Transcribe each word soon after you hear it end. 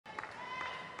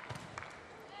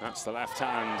That's the left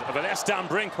hand of Alestan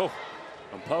Brink. Oh,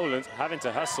 and Poland having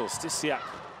to hustle. Stysiak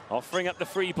offering up the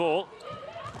free ball.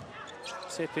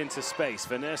 Tip into space.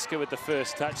 Wenerska with the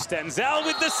first touch. Stenzel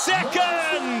with the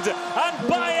second! And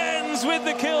Bayens with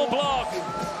the kill block.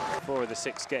 4 of the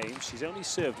 6 games. She's only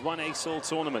served 1 ace all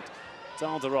tournament.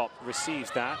 Dalderop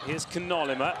receives that. Here's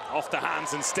Knolima off the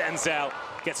hands, and Stenzel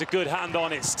gets a good hand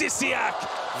on it. Stysiak,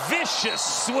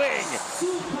 vicious swing.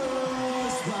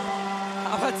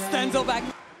 How about Stenzel back?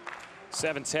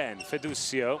 7-10,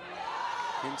 Fiducio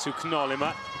into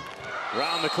Knolima.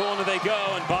 Round the corner they go,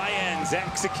 and Bayens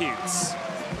executes.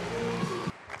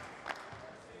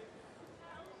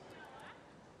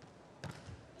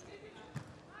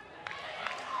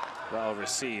 Well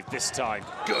received this time.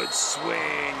 Good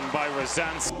swing by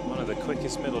Rozanski. One of the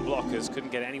quickest middle blockers,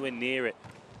 couldn't get anywhere near it.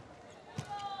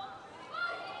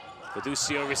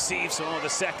 Fiducio receives. Oh, the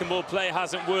second ball play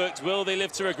hasn't worked. Will they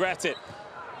live to regret it?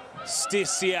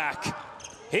 Stysiak.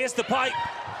 Here's the pipe.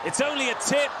 It's only a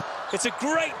tip. It's a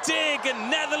great dig, and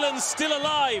Netherlands still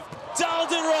alive.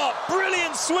 Dalderop,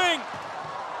 brilliant swing.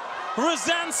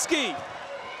 Rozanski.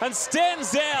 And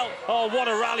Stenzel, oh, what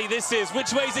a rally this is.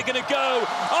 Which way is it going to go?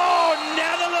 Oh,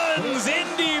 Netherlands,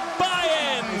 Indy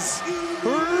Bayens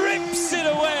rips it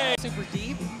away. Super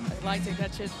deep. I'd like to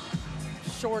catch it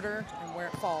shorter and where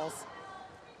it falls.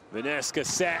 Wenerska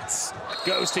sets,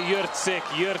 goes to Jurczyk.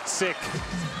 Jurczyk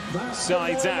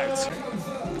sides out.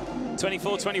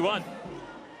 24-21.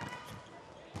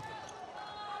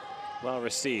 Well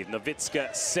received.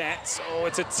 Nowicka sets. Oh,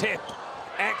 it's a tip.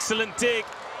 Excellent dig.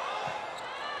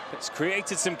 It's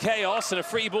created some chaos and a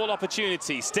free ball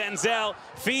opportunity. Stenzel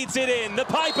feeds it in. The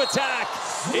pipe attack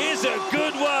is a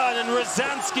good one, and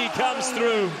Rozanski comes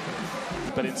through.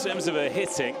 But in terms of her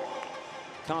hitting,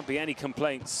 can't be any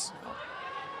complaints.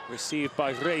 Received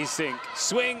by Racing.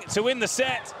 Swing to win the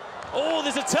set. Oh,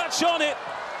 there's a touch on it.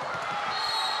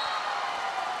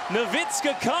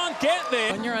 Nowicka can't get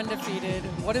there. When you're undefeated,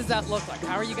 what does that look like?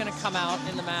 How are you going to come out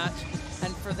in the match?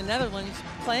 And for the Netherlands,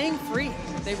 playing free.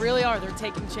 They really are. They're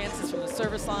taking chances from the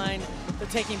service line. They're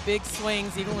taking big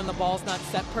swings, even when the ball's not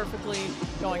set perfectly,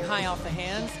 going high off the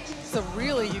hands. So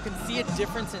really, you can see a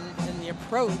difference in the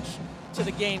approach to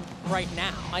the game right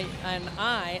now.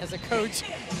 I, as a coach,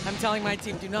 I'm telling my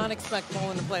team, do not expect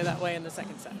Poland to play that way in the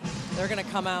second set. They're going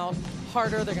to come out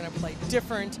harder. They're going to play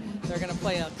different. They're going to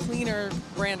play a cleaner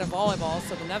brand of volleyball.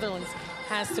 So the Netherlands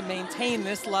has to maintain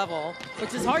this level,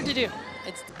 which is hard to do.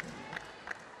 It's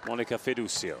Monica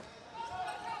Fiducio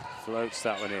floats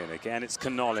that one in. Again, it's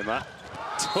Knolima.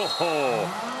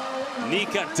 Oh,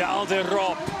 Nika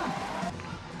Dalderop.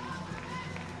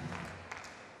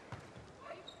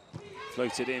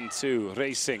 Floated into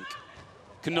Racing.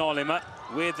 Knolima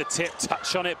with the tip,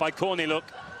 touch on it by Korniluk.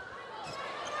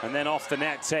 And then off the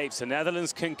net tapes. The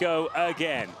Netherlands can go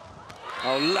again.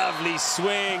 Oh, lovely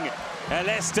swing.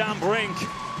 Alestan Brink.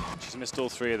 She's missed all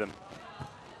 3 of them.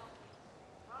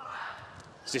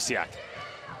 Stysiak,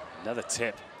 another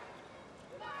tip.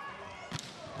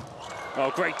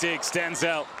 Oh, great dig,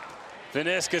 Stenzel.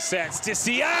 Wenerska sets,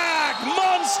 Stysiak,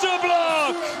 monster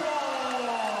block!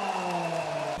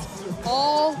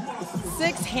 all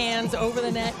 6 hands over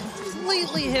the net,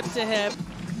 completely hip to hip.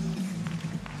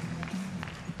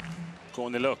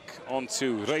 Korniluk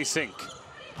onto Racing.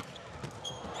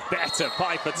 Better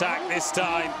pipe attack this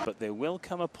time. But there will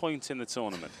come a point in the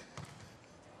tournament.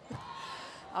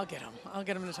 I'll get him. I'll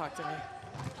get him to talk to me.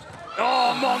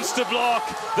 Oh, monster block.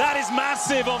 That is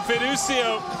massive on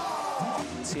Fiducio.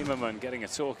 Teama-POL getting a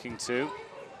talking to.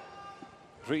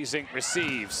 Racing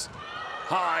receives.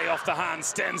 High off the hand.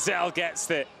 Stenzel gets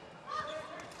it.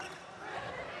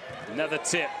 Another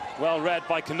tip. Well read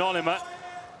by Knolima.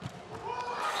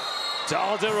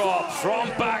 Dalderop from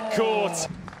backcourt.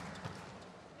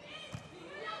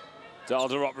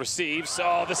 Dalderop receives.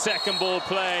 Oh, the second ball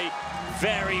play.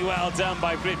 Very well done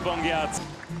by Brit Bongiat.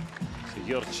 So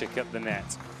Jurczyk up the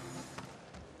net.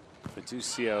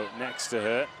 Fiducio next to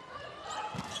her.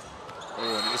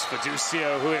 Oh, and it was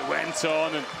Fiducio who it went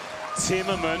on, and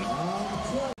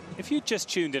Teama-POL. If you just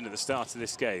tuned in at the start of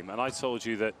this game and I told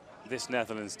you that this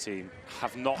Netherlands team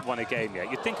have not won a game yet,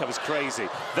 you'd think I was crazy.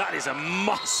 That is a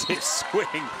massive swing.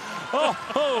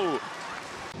 Oh!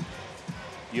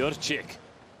 Jurczyk.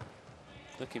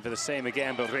 Looking for the same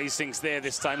again, but Racing's there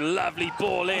this time. Lovely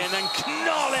ball in, and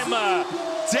Knolima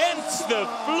dents the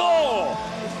floor.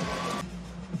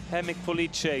 Hemik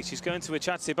Police, she's going to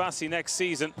Eczacıbaşı next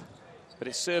season, but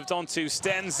it's served on to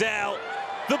Stenzel.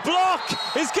 The block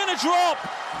is going to drop.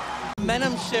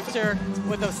 Momentum shifter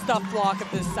with a stuff block of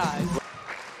this size.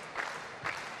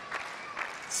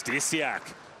 Stysiak,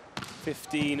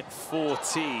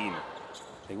 15-14.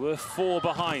 They were 4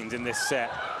 behind in this set.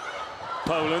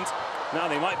 Poland, now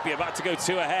they might be about to go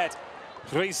 2 ahead.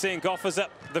 Rysink offers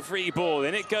up the free ball,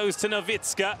 and it goes to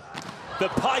Nowicka. The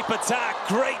pipe attack,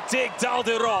 great dig,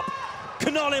 Dalderop.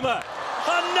 Knolima,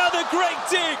 another great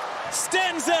dig.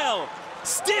 Stenzel,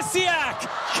 Stysiak,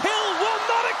 kill one,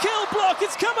 not a kill block,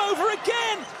 it's come over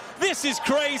again. This is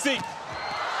crazy.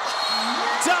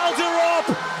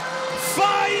 Dalderop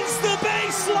finds the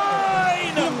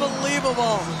baseline.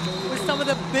 Unbelievable. With some of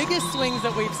the biggest swings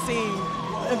that we've seen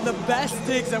and the best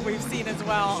digs that we've seen as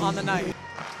well on the night.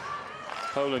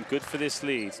 Poland good for this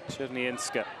lead.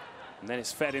 Czernienska. And then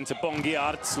it's fed into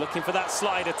Bongiarts, looking for that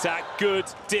slide attack. Good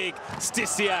dig,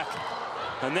 Stysiak.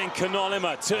 And then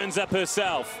Knolima turns up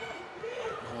herself.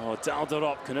 Oh,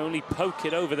 Dalderop can only poke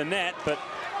it over the net, but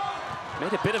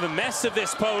made a bit of a mess of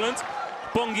this, Poland.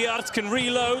 Bongiarts can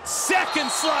reload. Second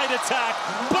slide attack.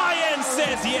 Bayern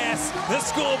says yes. The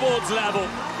scoreboard's level.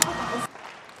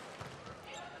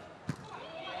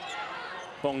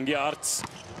 Bongiarts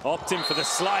opting for the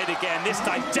slide again, this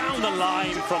time down the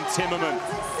line from Timmerman.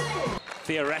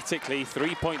 Theoretically,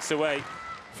 3 points away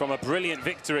from a brilliant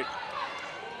victory.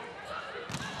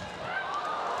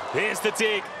 Here's the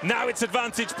dig, now it's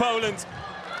advantage Poland.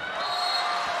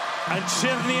 And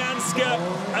Czernienska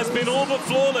has been all but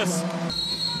flawless.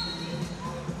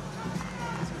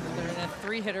 They're in a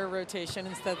 3-hitter rotation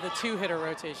instead of the 2-hitter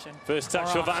rotation. First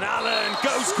touch for Van Allen,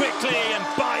 goes quickly, and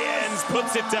Bayerns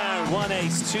puts it down. 1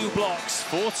 ace, 2 blocks,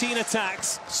 14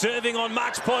 attacks, serving on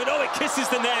match point. Oh, it kisses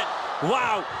the net.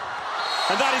 Wow.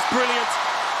 And that is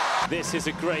brilliant. This is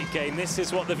a great game. This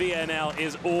is what the VNL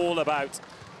is all about.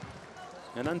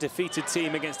 An undefeated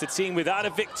team against a team without a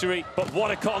victory, but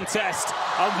what a contest,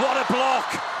 and what a block.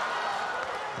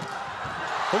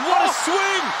 And what a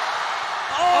swing.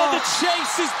 Oh, the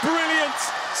chase is brilliant.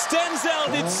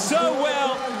 Stenzel did so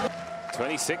well.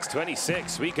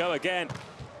 26-26, we go again.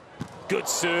 Good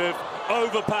serve,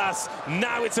 overpass.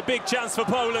 Now it's a big chance for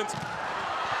Poland.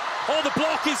 Oh, the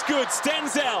block is good,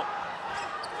 Stenzel.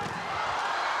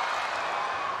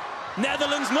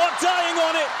 Netherlands not dying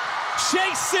on it.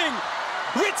 Chasing,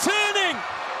 returning.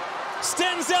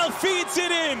 Stenzel feeds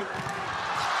it in.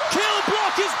 Kill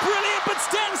block is brilliant, but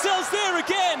Stenzel's there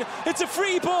again. It's a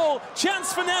free ball,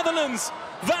 chance for Netherlands.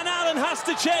 Van Allen has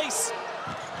to chase.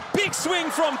 Big swing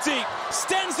from deep.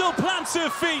 Stenzel plants her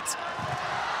feet.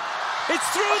 It's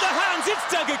through the hands, it's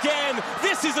dug again.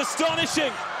 This is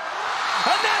astonishing.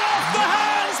 And then off the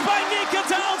hands by Nika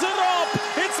Dalderop.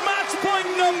 It's match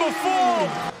point number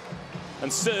 4.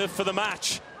 And serve for the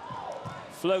match.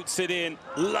 Floats it in,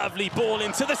 lovely ball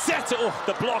into the set. Oh,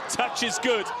 the block touch is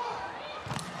good.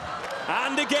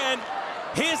 And again,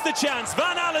 here's the chance.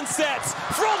 Van Allen sets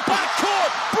from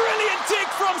backcourt. Brilliant dig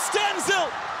from Stenzel.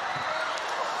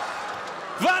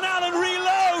 Van Allen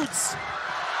reloads.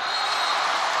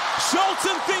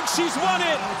 Scholten thinks she's won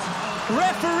it.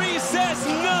 Referee says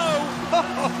no.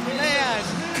 Oh, man.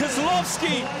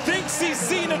 Kozlowski thinks he's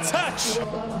seen a touch.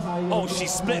 Oh, she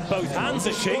split both hands,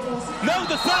 has she? No,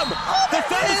 the thumb. Oh, the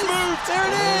thumb has moved. There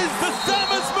it is. The thumb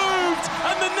has moved.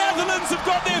 And the Netherlands have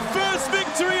got their first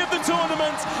victory of the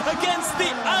tournament against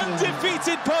the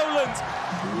undefeated Poland.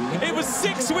 It was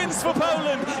 6 wins for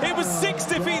Poland. It was 6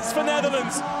 defeats for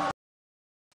Netherlands.